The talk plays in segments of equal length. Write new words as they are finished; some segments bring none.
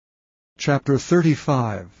Chapter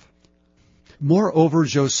 35. Moreover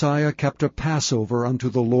Josiah kept a Passover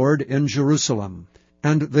unto the Lord in Jerusalem,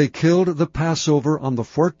 and they killed the Passover on the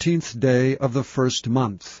 14th day of the first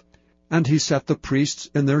month. And he set the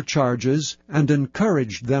priests in their charges, and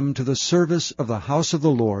encouraged them to the service of the house of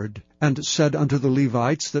the Lord, and said unto the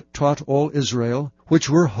Levites that taught all Israel,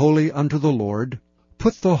 which were holy unto the Lord,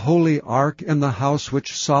 Put the holy ark in the house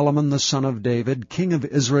which Solomon the son of David, king of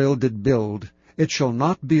Israel, did build. It shall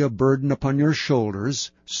not be a burden upon your shoulders.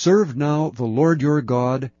 Serve now the Lord your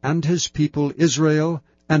God and his people Israel,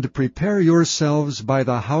 and prepare yourselves by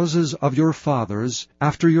the houses of your fathers,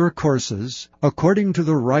 after your courses, according to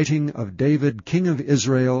the writing of David king of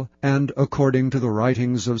Israel, and according to the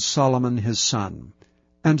writings of Solomon his son.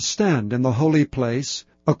 And stand in the holy place,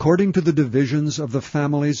 according to the divisions of the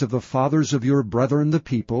families of the fathers of your brethren the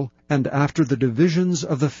people, and after the divisions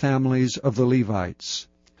of the families of the Levites.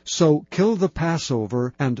 So kill the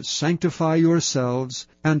Passover, and sanctify yourselves,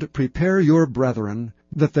 and prepare your brethren,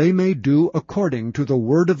 that they may do according to the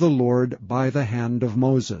word of the Lord by the hand of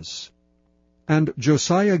Moses. And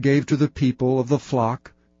Josiah gave to the people of the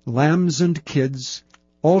flock lambs and kids,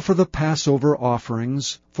 all for the Passover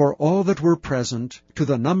offerings, for all that were present, to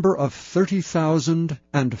the number of 30,000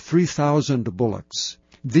 and 3,000 bullocks.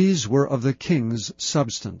 These were of the king's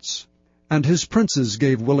substance. And his princes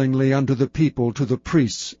gave willingly unto the people, to the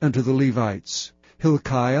priests, and to the Levites.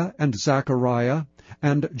 Hilkiah, and Zechariah,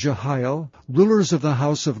 and Jehiel, rulers of the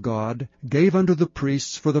house of God, gave unto the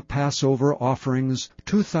priests for the Passover offerings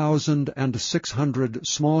 2,600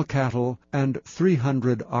 small cattle, and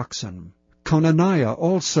 300 oxen. Conaniah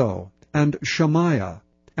also, and Shemaiah,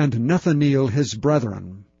 and Nethaneel his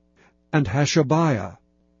brethren, and Hashabiah,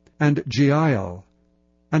 and Jeiel,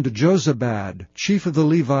 and Jozabad, chief of the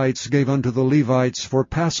Levites, gave unto the Levites for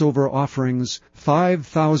Passover offerings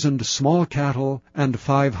 5,000 small cattle and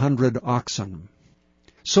 500 oxen.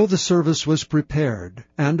 So the service was prepared,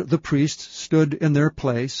 and the priests stood in their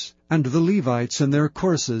place, and the Levites in their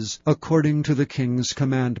courses, according to the king's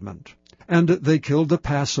commandment. And they killed the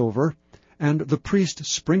Passover, and the priest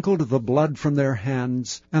sprinkled the blood from their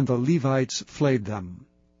hands, and the Levites flayed them.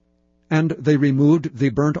 And they removed the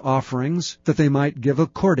burnt offerings, that they might give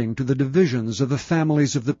according to the divisions of the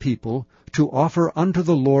families of the people, to offer unto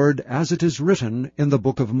the Lord as it is written in the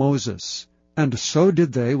book of Moses. And so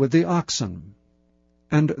did they with the oxen.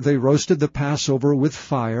 And they roasted the Passover with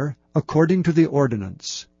fire, according to the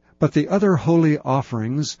ordinance. But the other holy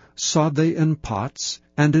offerings sawed they in pots,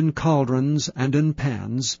 and in cauldrons, and in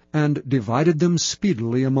pans, and divided them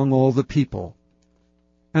speedily among all the people.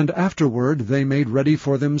 And afterward they made ready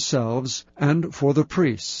for themselves, and for the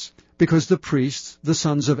priests, because the priests, the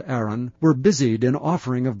sons of Aaron, were busied in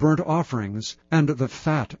offering of burnt offerings, and the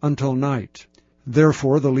fat until night.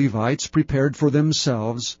 Therefore the Levites prepared for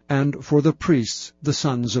themselves, and for the priests, the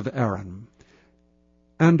sons of Aaron.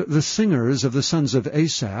 And the singers of the sons of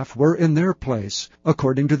Asaph were in their place,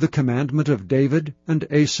 according to the commandment of David, and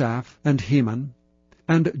Asaph, and Heman,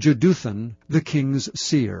 and Jeduthun, the king's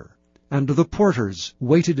seer. And the porters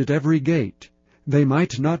waited at every gate. They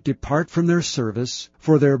might not depart from their service,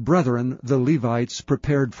 for their brethren the Levites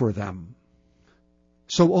prepared for them.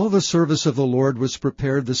 So all the service of the Lord was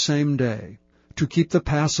prepared the same day, to keep the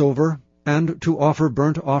Passover, and to offer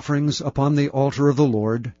burnt offerings upon the altar of the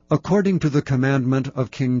Lord, according to the commandment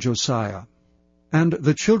of King Josiah. And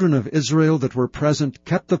the children of Israel that were present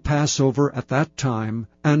kept the Passover at that time,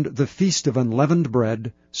 and the feast of unleavened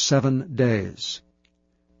bread 7 days.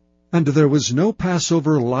 And there was no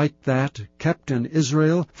Passover like that kept in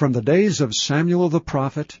Israel from the days of Samuel the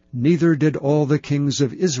prophet, neither did all the kings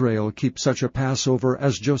of Israel keep such a Passover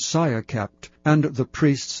as Josiah kept, and the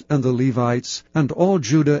priests and the Levites, and all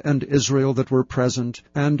Judah and Israel that were present,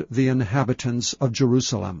 and the inhabitants of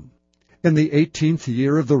Jerusalem. In the 18th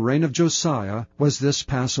year of the reign of Josiah was this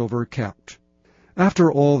Passover kept. After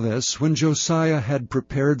all this, when Josiah had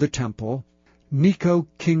prepared the temple, Necho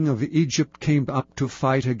king of Egypt came up to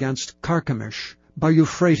fight against Carchemish by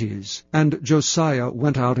Euphrates, and Josiah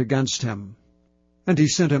went out against him. And he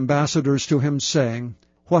sent ambassadors to him, saying,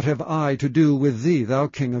 What have I to do with thee, thou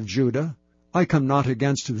king of Judah? I come not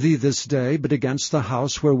against thee this day, but against the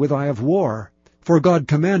house wherewith I have war. For God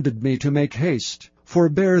commanded me to make haste.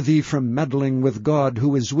 Forbear thee from meddling with God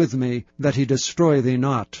who is with me, that he destroy thee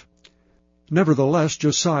not. Nevertheless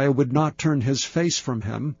Josiah would not turn his face from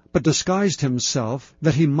him, but disguised himself,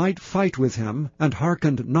 that he might fight with him, and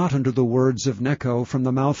hearkened not unto the words of Necho from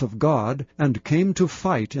the mouth of God, and came to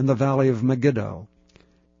fight in the valley of Megiddo.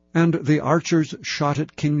 And the archers shot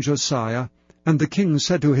at King Josiah, and the king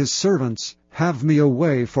said to his servants, Have me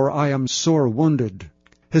away, for I am sore wounded.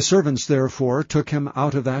 His servants therefore took him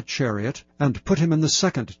out of that chariot, and put him in the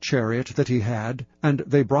second chariot that he had, and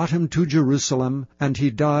they brought him to Jerusalem, and he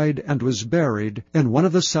died and was buried in one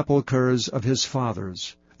of the sepulchres of his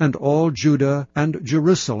fathers. And all Judah and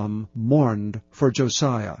Jerusalem mourned for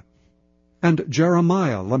Josiah. And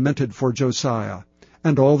Jeremiah lamented for Josiah,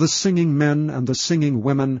 and all the singing men and the singing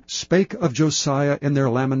women spake of Josiah in their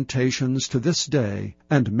lamentations to this day,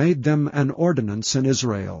 and made them an ordinance in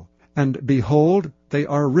Israel. And behold, they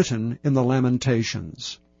are written in the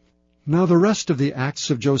Lamentations. Now the rest of the acts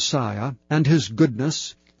of Josiah, and his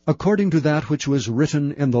goodness, according to that which was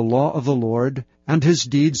written in the law of the Lord, and his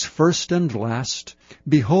deeds first and last,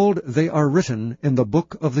 behold, they are written in the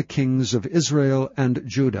book of the kings of Israel and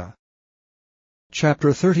Judah.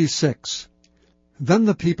 Chapter 36. Then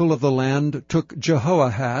the people of the land took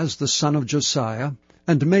Jehoahaz the son of Josiah,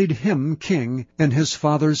 and made him king in his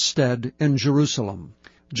father's stead in Jerusalem.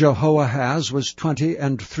 Jehoahaz was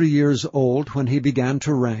 23 years old when he began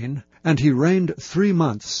to reign, and he reigned 3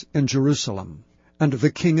 months in Jerusalem. And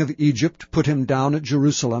the king of Egypt put him down at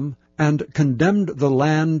Jerusalem, and condemned the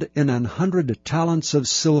land in 100 talents of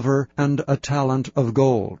silver and a talent of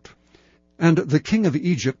gold. And the king of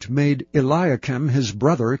Egypt made Eliakim his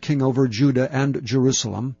brother king over Judah and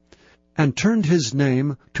Jerusalem, and turned his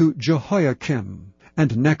name to Jehoiakim.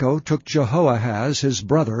 And Necho took Jehoahaz his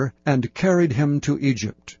brother, and carried him to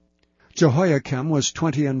Egypt. Jehoiakim was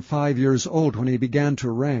 25 years old when he began to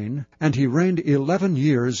reign, and he reigned 11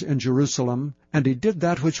 years in Jerusalem, and he did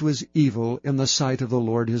that which was evil in the sight of the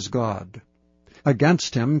Lord his God.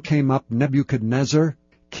 Against him came up Nebuchadnezzar,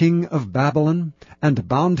 king of Babylon, and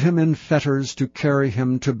bound him in fetters to carry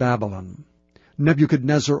him to Babylon.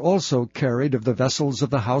 Nebuchadnezzar also carried of the vessels of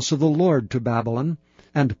the house of the Lord to Babylon,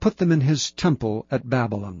 and put them in his temple at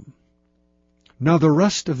Babylon. Now the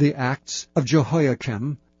rest of the acts of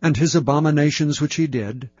Jehoiakim, and his abominations which he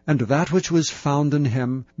did, and that which was found in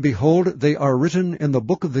him, behold, they are written in the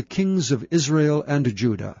book of the kings of Israel and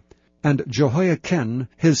Judah. And Jehoiachin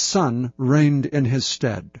his son reigned in his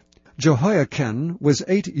stead. Jehoiachin was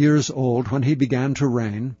 8 years old when he began to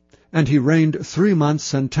reign, and he reigned 3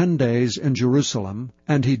 months and 10 days in Jerusalem,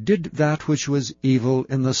 and he did that which was evil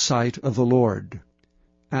in the sight of the Lord.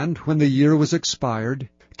 And when the year was expired,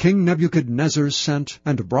 King Nebuchadnezzar sent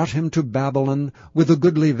and brought him to Babylon with the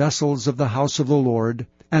goodly vessels of the house of the Lord,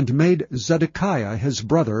 and made Zedekiah his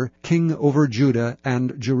brother king over Judah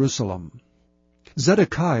and Jerusalem.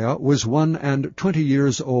 Zedekiah was 21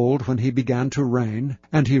 years old when he began to reign,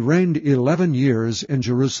 and he reigned 11 years in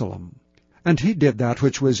Jerusalem. And he did that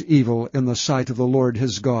which was evil in the sight of the Lord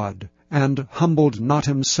his God, and humbled not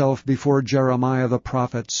himself before Jeremiah the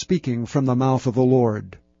prophet, speaking from the mouth of the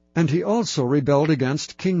Lord. And he also rebelled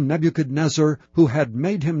against King Nebuchadnezzar, who had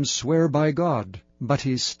made him swear by God. But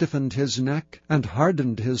he stiffened his neck, and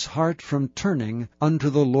hardened his heart from turning unto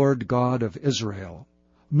the Lord God of Israel.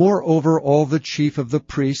 Moreover, all the chief of the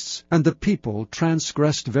priests and the people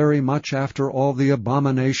transgressed very much after all the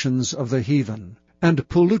abominations of the heathen, and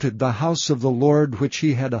polluted the house of the Lord which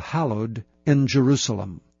he had hallowed in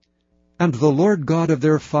Jerusalem. And the Lord God of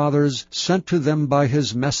their fathers sent to them by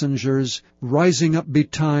his messengers, rising up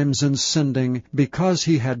betimes and sending, because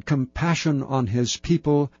he had compassion on his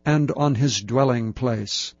people and on his dwelling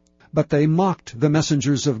place. But they mocked the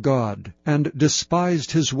messengers of God, and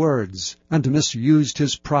despised his words, and misused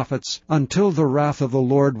his prophets, until the wrath of the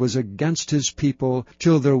Lord was against his people,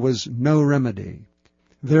 till there was no remedy.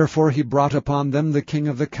 Therefore he brought upon them the king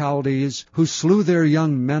of the Chaldees, who slew their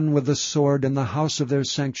young men with the sword in the house of their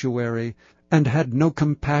sanctuary, and had no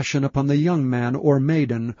compassion upon the young man or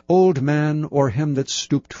maiden, old man or him that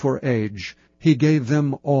stooped for age. He gave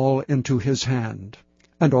them all into his hand.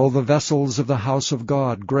 And all the vessels of the house of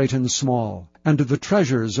God, great and small, and the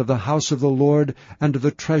treasures of the house of the Lord, and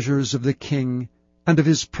the treasures of the king, and of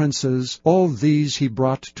his princes, all these he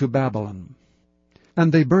brought to Babylon.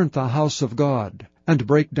 And they burnt the house of God, and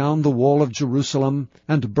brake down the wall of Jerusalem,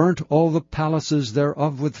 and burnt all the palaces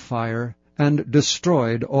thereof with fire, and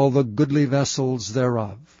destroyed all the goodly vessels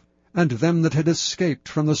thereof. And them that had escaped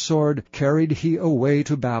from the sword carried he away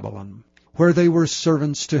to Babylon, where they were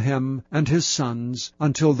servants to him and his sons,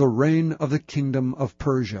 until the reign of the kingdom of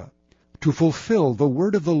Persia, to fulfill the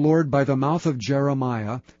word of the Lord by the mouth of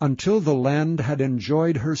Jeremiah, until the land had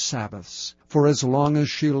enjoyed her Sabbaths. For as long as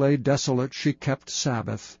she lay desolate she kept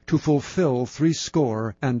Sabbath, to fulfill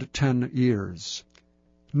 70 years.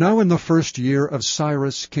 Now in the 1st year of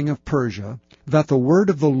Cyrus king of Persia, that the word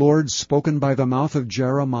of the Lord spoken by the mouth of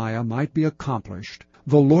Jeremiah might be accomplished,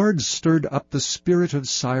 the Lord stirred up the spirit of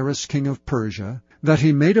Cyrus king of Persia, that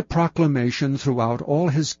he made a proclamation throughout all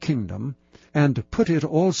his kingdom, and put it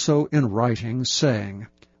also in writing, saying,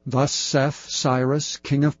 Thus saith Cyrus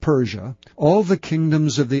king of Persia, All the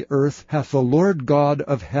kingdoms of the earth hath the Lord God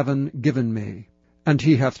of heaven given me, and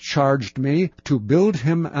he hath charged me to build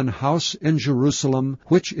him an house in Jerusalem,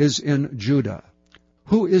 which is in Judah.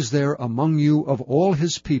 Who is there among you of all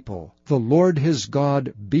his people? The Lord his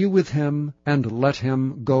God be with him, and let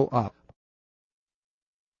him go up.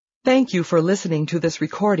 Thank you for listening to this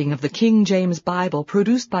recording of the King James Bible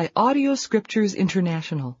produced by Audio Scriptures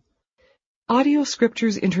International. Audio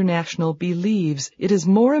Scriptures International believes it is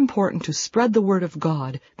more important to spread the Word of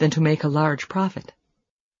God than to make a large profit.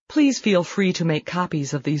 Please feel free to make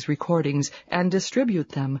copies of these recordings and distribute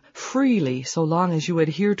them freely so long as you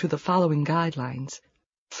adhere to the following guidelines.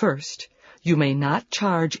 First, you may not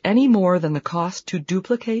charge any more than the cost to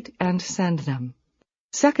duplicate and send them.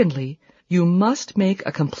 Secondly, you must make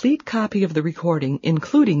a complete copy of the recording,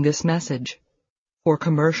 including this message. For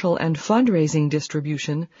commercial and fundraising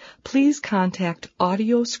distribution, please contact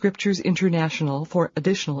Audio Scriptures International for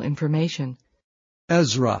additional information.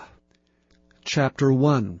 Ezra, chapter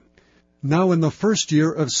 1. Now in the first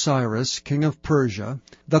year of Cyrus, king of Persia,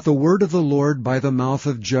 that the word of the Lord by the mouth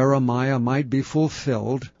of Jeremiah might be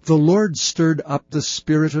fulfilled, the Lord stirred up the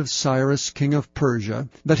spirit of Cyrus, king of Persia,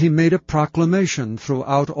 that he made a proclamation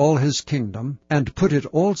throughout all his kingdom, and put it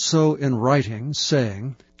also in writing,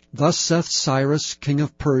 saying, Thus saith Cyrus, king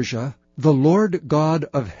of Persia, The Lord God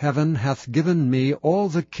of heaven hath given me all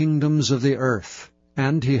the kingdoms of the earth,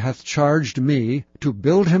 and he hath charged me to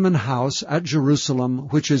build him an house at Jerusalem,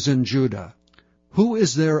 which is in Judah. Who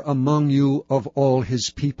is there among you of all his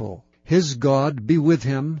people? His God be with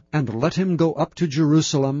him, and let him go up to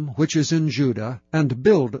Jerusalem, which is in Judah, and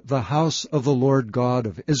build the house of the Lord God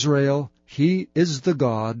of Israel. He is the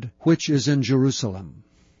God which is in Jerusalem.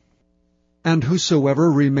 And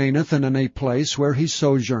whosoever remaineth in any place where he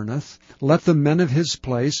sojourneth, let the men of his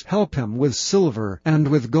place help him with silver, and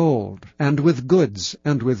with gold, and with goods,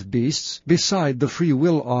 and with beasts, beside the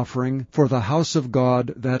freewill offering for the house of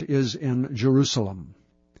God that is in Jerusalem.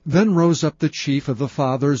 Then rose up the chief of the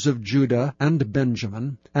fathers of Judah and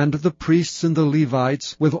Benjamin, and the priests and the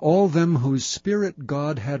Levites, with all them whose spirit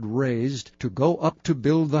God had raised, to go up to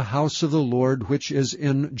build the house of the Lord which is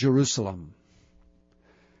in Jerusalem.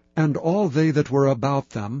 And all they that were about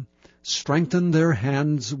them strengthened their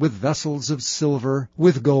hands with vessels of silver,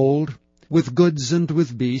 with gold, with goods and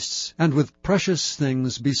with beasts, and with precious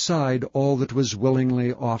things beside all that was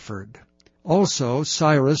willingly offered. Also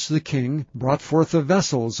Cyrus the king brought forth the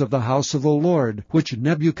vessels of the house of the Lord, which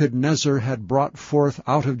Nebuchadnezzar had brought forth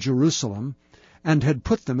out of Jerusalem, and had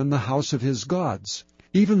put them in the house of his gods.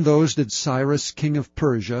 Even those did Cyrus king of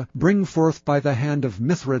Persia bring forth by the hand of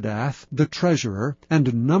Mithridath the treasurer,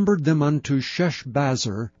 and numbered them unto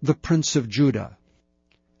Sheshbazzar the prince of Judah.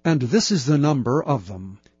 And this is the number of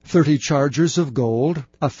them: 30 chargers of gold,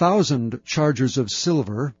 1,000 chargers of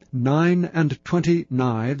silver, 29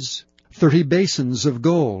 knives, 30 basins of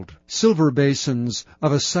gold, silver basins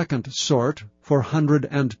of a second sort,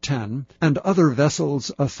 410, and other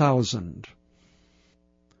vessels 1,000.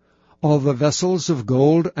 All the vessels of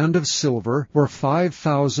gold and of silver were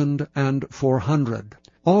 5,400.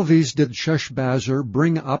 All these did Sheshbazzar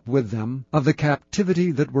bring up with them of the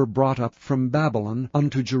captivity that were brought up from Babylon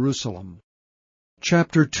unto Jerusalem.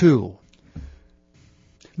 Chapter 2.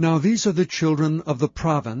 Now these are the children of the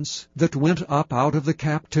province that went up out of the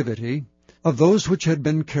captivity, of those which had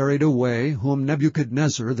been carried away, whom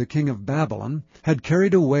Nebuchadnezzar the king of Babylon had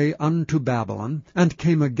carried away unto Babylon, and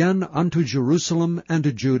came again unto Jerusalem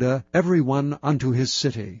and Judah, every one unto his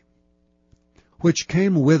city. Which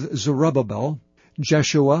came with Zerubbabel,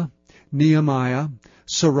 Jeshua, Nehemiah,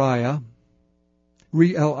 Sariah,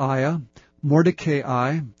 Reelaiah,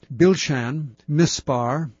 Mordecai, Bilshan,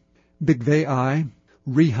 Mispar, Bigvai,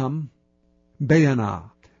 Rehum, Baanah.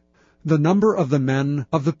 The number of the men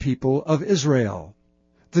of the people of Israel,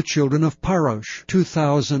 the children of Parosh,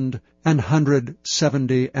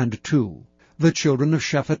 2,172. The children of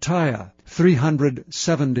Shephatiah,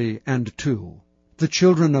 372. The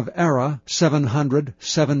children of Era,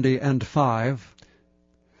 775.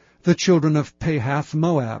 The children of Pahath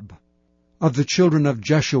Moab. Of the children of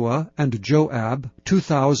Jeshua and Joab,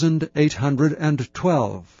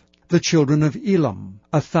 2,812. The children of Elam,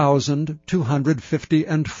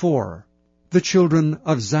 1,254. The children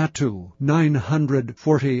of Zattu,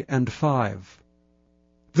 945.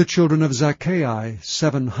 The children of Zaccai,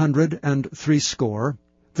 760.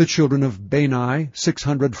 The children of Bani,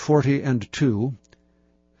 642.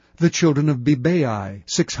 The children of Bebai,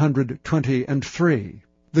 623.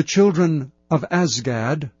 The children of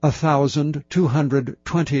Azgad,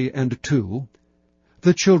 1,222.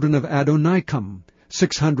 The children of Adonikam,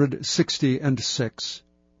 666.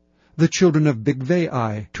 The children of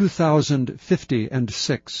Bigvai,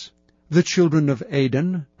 2,056. The children of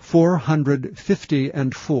Adin,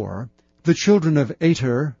 454. The children of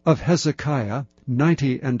Ater of Hezekiah,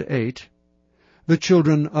 98. The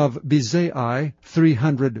children of Bezai,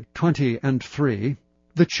 323.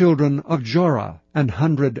 The children of Jorah,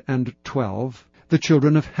 112. The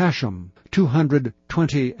children of Hashem,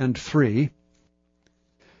 223.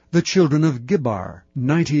 The children of Gibbar,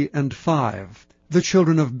 95. The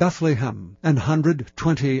children of Bethlehem,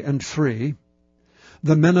 123.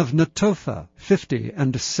 The men of Netophah,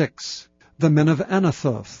 56. The men of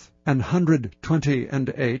Anathoth,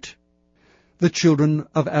 128. The children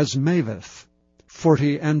of Azmaveth,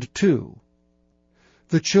 42.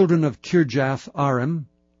 The children of Kirjath-Arim,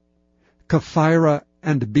 Kephirah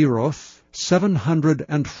and Beeroth,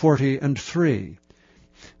 743.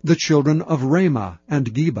 The children of Ramah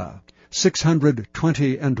and Geba,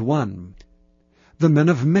 621. The men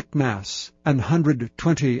of Michmas,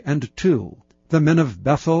 122. The men of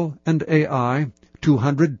Bethel and Ai,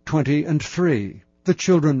 223. The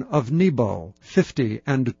children of Nebo,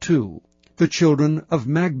 52. The children of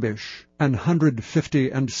Magbish,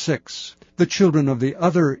 156. The children of the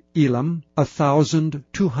other Elam,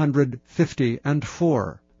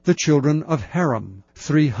 1,254. The children of Haram,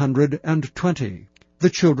 320. The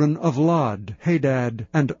children of Lod, Hadad,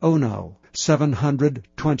 and Ono,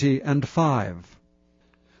 725.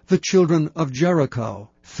 The children of Jericho,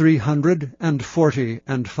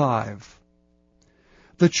 345.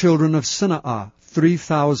 The children of Sineah,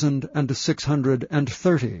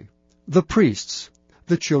 3,630. The priests,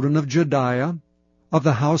 the children of Jediah, of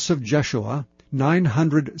the house of Jeshua,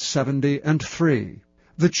 973.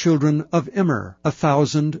 The children of Immer,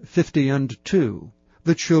 1,052.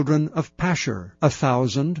 The children of Pashur,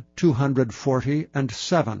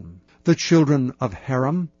 1,247. The children of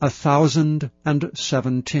Haram,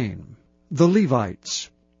 1,017. The Levites,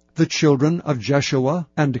 the children of Jeshua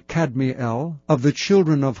and Kadmiel, of the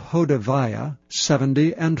children of Hodaviah,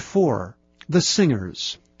 74. The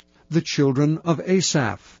singers, the children of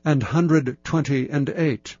Asaph,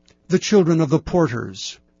 128. The children of the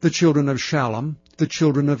porters, the children of Shallum, the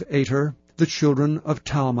children of Ater, the children of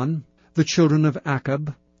Talmon, the children of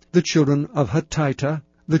Akab, the children of Hattita,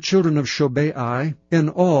 the children of Shobai, in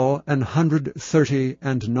all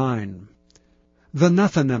 139. The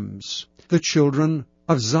Nethinims, the children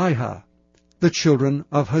of Ziha, the children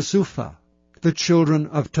of Hazupha, the children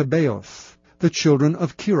of Tabaoth, the children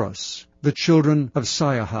of Kiros, the children of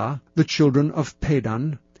Siaha, the children of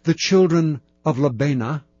Padan, the children of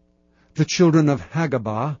Labana, the children of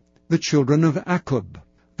Hagabah, the children of Akub,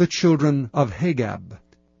 the children of Hagab,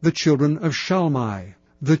 the children of Shalmai,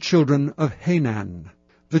 the children of Hanan,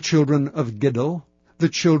 the children of Giddel, the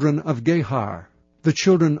children of Gehar, the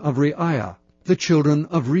children of Reiah, the children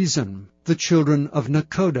of Rezin, the children of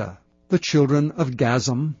Nekoda, the children of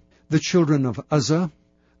Gazam, the children of Uzzah,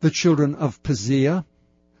 the children of Paziah,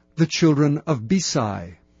 the children of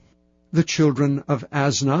Besai, the children of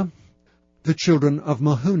Asna, the children of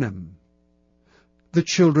Mahunim, the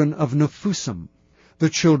children of Nephusim, the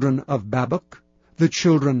children of Babuk, the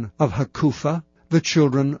children of Hakupha, the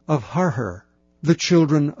children of Harher, the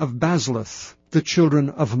children of Bazluth, the children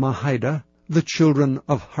of Mahida, the children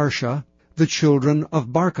of Harsha, the children of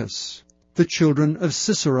Barkos, the children of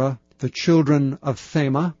Sisera, the children of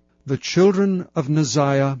Thema, the children of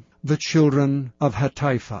Neziah, the children of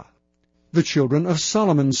Hatipha, the children of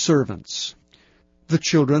Solomon's servants, the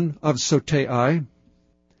children of Sotai,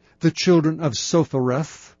 the children of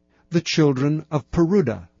Sophareth, the children of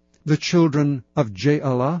Peruda, the children of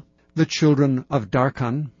Jaala, the children of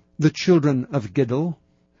Darkon, the children of Giddel,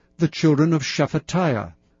 the children of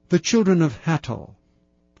Shephatiah, the children of Hattil,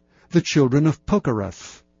 the children of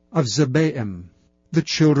Pokereth, of Zebaim, the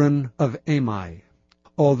children of Amai.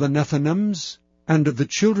 All the Nethinims and the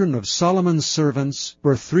children of Solomon's servants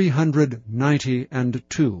were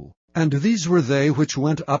 392. And these were they which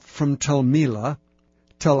went up from Telmelah,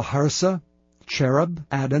 Telharsa, Cherub,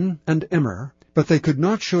 Adon, and Immer, but they could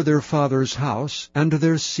not show their father's house and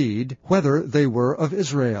their seed, whether they were of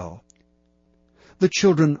Israel. The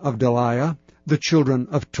children of Deliah, the children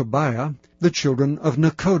of Tobiah, the children of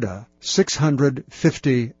Nekoda,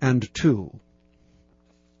 652.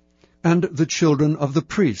 And the children of the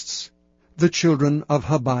priests, the children of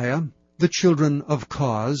Habiah, the children of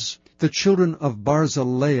Koz, the children of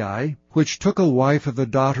Barzillai, which took a wife of the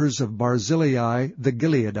daughters of Barzillai the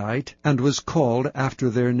Gileadite, and was called after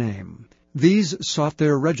their name. These sought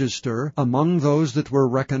their register among those that were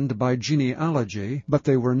reckoned by genealogy, but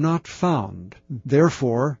they were not found.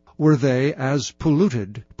 Therefore were they as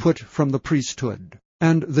polluted, put from the priesthood.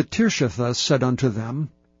 And the Tirshatha said unto them,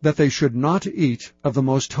 that they should not eat of the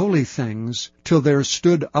most holy things till there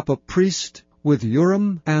stood up a priest with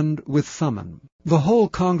Urim and with Thummim. The whole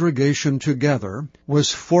congregation together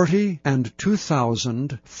was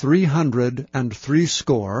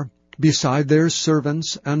 42,360, beside their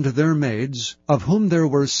servants and their maids, of whom there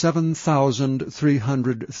were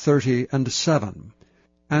 7,337.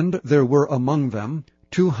 And there were among them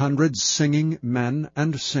 200 singing men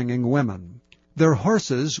and singing women. Their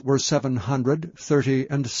horses were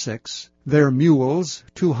 736, their mules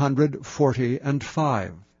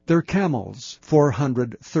 245, their camels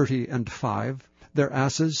 435, their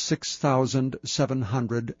asses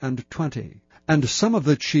 6,720. And some of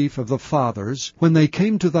the chief of the fathers, when they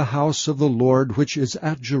came to the house of the Lord which is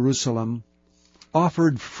at Jerusalem,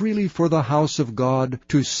 offered freely for the house of God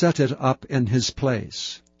to set it up in his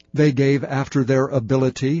place. They gave after their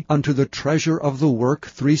ability unto the treasure of the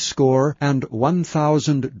work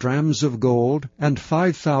 61,000 drams of gold, and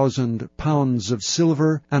 5,000 pounds of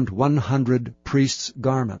silver, and 100 priests'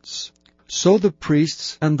 garments. So the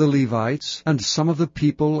priests and the Levites, and some of the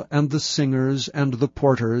people, and the singers, and the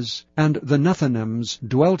porters, and the Nethinims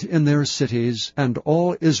dwelt in their cities, and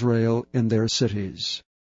all Israel in their cities.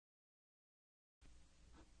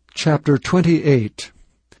 Chapter 28.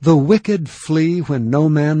 The wicked flee when no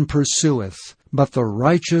man pursueth, but the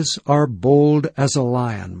righteous are bold as a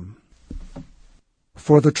lion.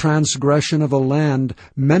 For the transgression of a land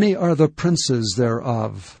many are the princes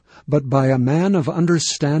thereof, but by a man of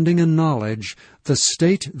understanding and knowledge the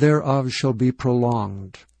state thereof shall be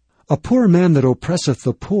prolonged. A poor man that oppresseth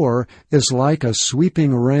the poor is like a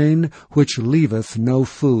sweeping rain which leaveth no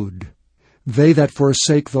food. They that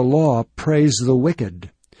forsake the law praise the wicked,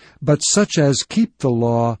 but such as keep the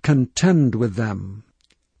law contend with them.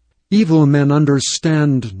 Evil men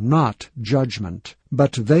understand not judgment,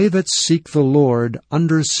 but they that seek the Lord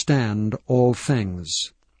understand all things.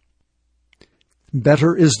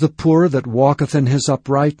 Better is the poor that walketh in his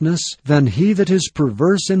uprightness than he that is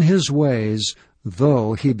perverse in his ways,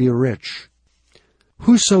 though he be rich.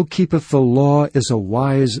 Whoso keepeth the law is a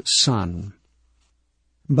wise son.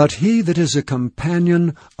 But he that is a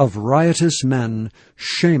companion of riotous men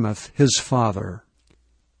shameth his father.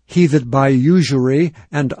 He that by usury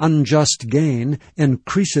and unjust gain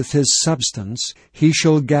increaseth his substance, he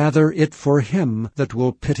shall gather it for him that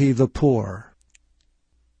will pity the poor.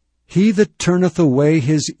 He that turneth away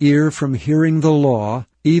his ear from hearing the law,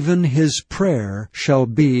 even his prayer shall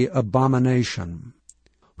be abomination.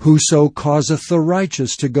 Whoso causeth the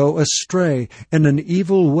righteous to go astray in an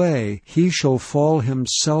evil way, he shall fall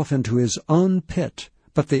himself into his own pit,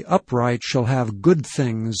 but the upright shall have good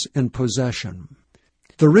things in possession.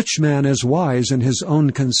 The rich man is wise in his own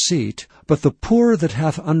conceit, but the poor that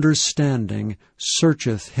hath understanding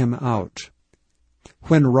searcheth him out.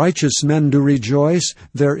 When righteous men do rejoice,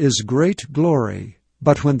 there is great glory,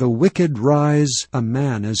 but when the wicked rise, a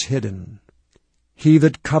man is hidden. He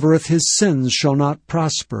that covereth his sins shall not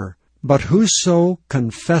prosper, but whoso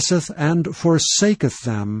confesseth and forsaketh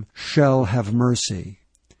them shall have mercy.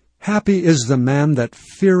 Happy is the man that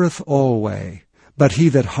feareth alway, but he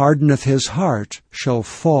that hardeneth his heart shall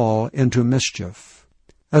fall into mischief.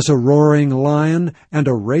 As a roaring lion and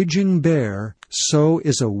a raging bear, so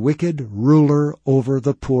is a wicked ruler over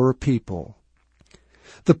the poor people.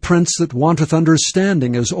 The prince that wanteth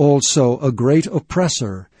understanding is also a great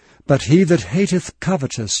oppressor, but he that hateth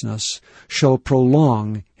covetousness shall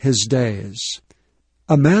prolong his days.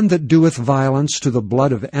 A man that doeth violence to the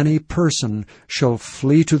blood of any person shall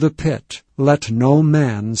flee to the pit. Let no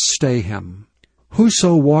man stay him.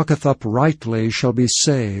 Whoso walketh uprightly shall be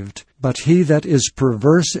saved, but he that is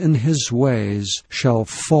perverse in his ways shall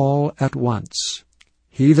fall at once.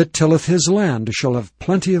 He that tilleth his land shall have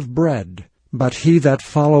plenty of bread, but he that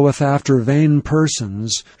followeth after vain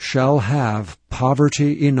persons shall have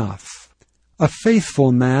poverty enough. A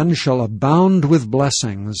faithful man shall abound with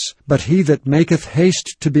blessings, but he that maketh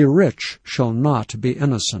haste to be rich shall not be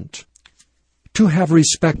innocent. To have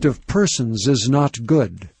respect of persons is not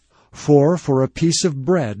good, for a piece of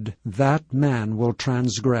bread that man will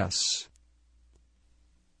transgress.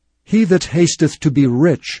 He that hasteth to be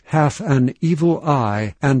rich hath an evil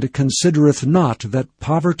eye, and considereth not that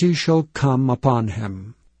poverty shall come upon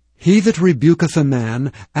him. He that rebuketh a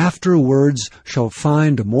man afterwards shall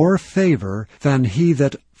find more favor than he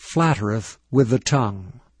that flattereth with the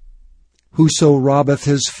tongue. Whoso robbeth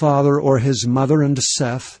his father or his mother and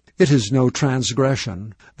saith, It is no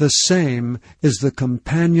transgression, the same is the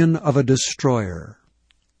companion of a destroyer.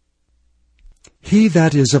 He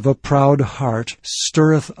that is of a proud heart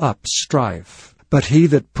stirreth up strife, but he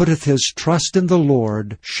that putteth his trust in the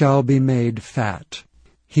Lord shall be made fat.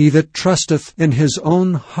 He that trusteth in his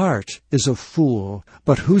own heart is a fool,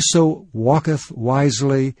 but whoso walketh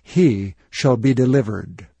wisely, he shall be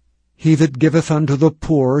delivered. He that giveth unto the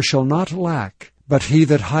poor shall not lack, but he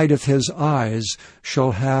that hideth his eyes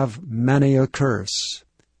shall have many a curse.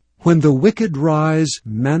 When the wicked rise,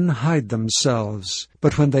 men hide themselves,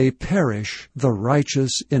 but when they perish, the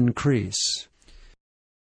righteous increase.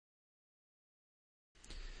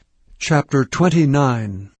 Chapter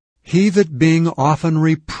 29. He that being often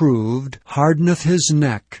reproved hardeneth his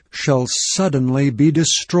neck shall suddenly be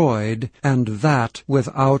destroyed, and that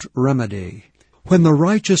without remedy. When the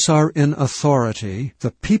righteous are in authority,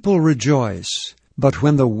 the people rejoice, but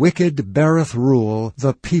when the wicked beareth rule,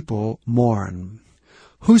 the people mourn.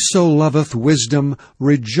 Whoso loveth wisdom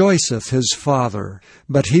rejoiceth his father,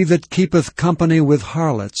 but he that keepeth company with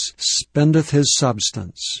harlots spendeth his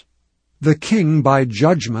substance. The king by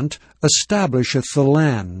judgment establisheth the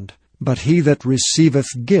land, but he that receiveth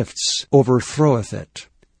gifts overthroweth it.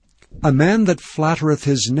 A man that flattereth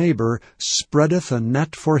his neighbor spreadeth a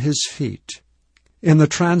net for his feet. In the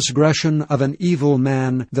transgression of an evil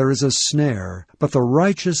man there is a snare, but the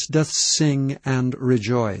righteous doth sing and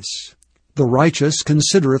rejoice. The righteous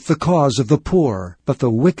considereth the cause of the poor, but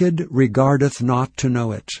the wicked regardeth not to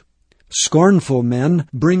know it. Scornful men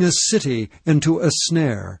bring a city into a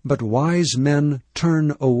snare, but wise men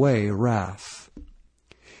turn away wrath.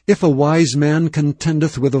 If a wise man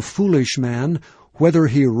contendeth with a foolish man, whether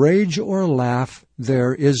he rage or laugh,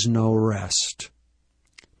 there is no rest.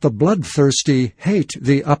 The bloodthirsty hate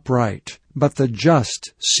the upright, but the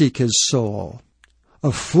just seek his soul.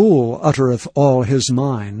 A fool uttereth all his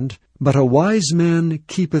mind, but a wise man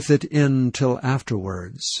keepeth it in till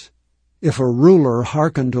afterwards. If a ruler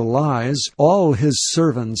hearken to lies, all his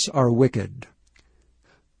servants are wicked.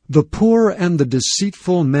 The poor and the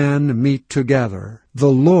deceitful man meet together.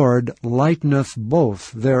 The Lord lighteneth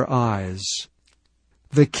both their eyes.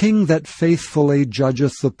 The king that faithfully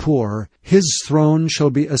judgeth the poor, his throne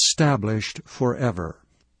shall be established forever.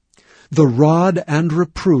 The rod and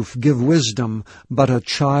reproof give wisdom, but a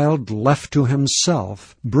child left to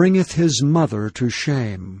himself bringeth his mother to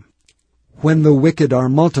shame. When the wicked are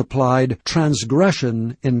multiplied,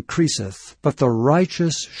 transgression increaseth, but the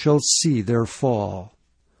righteous shall see their fall.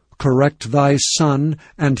 Correct thy son,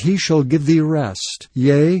 and he shall give thee rest.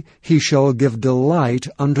 Yea, he shall give delight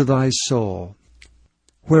unto thy soul.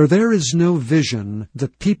 Where there is no vision, the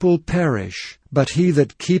people perish, but he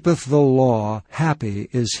that keepeth the law, happy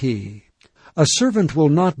is he. A servant will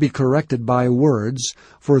not be corrected by words,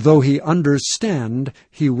 for though he understand,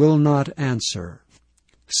 he will not answer.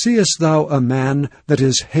 Seest thou a man that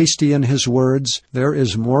is hasty in his words? There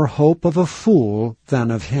is more hope of a fool than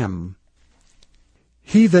of him.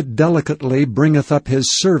 He that delicately bringeth up his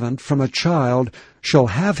servant from a child shall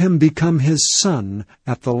have him become his son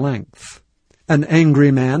at the length. An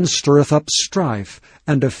angry man stirreth up strife,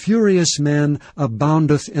 and a furious man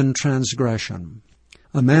aboundeth in transgression.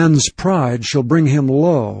 A man's pride shall bring him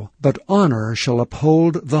low, but honor shall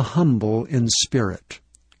uphold the humble in spirit.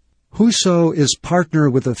 Whoso is partner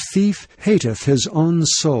with a thief hateth his own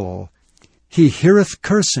soul. He heareth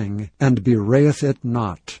cursing, and bewrayeth it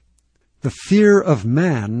not. The fear of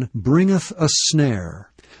man bringeth a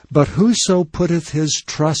snare, but whoso putteth his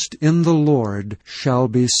trust in the Lord shall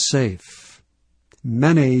be safe.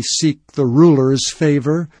 Many seek the ruler's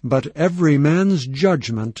favor, but every man's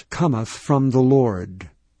judgment cometh from the Lord.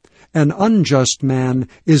 An unjust man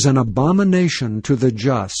is an abomination to the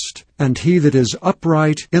just, and he that is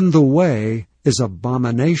upright in the way is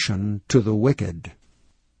abomination to the wicked.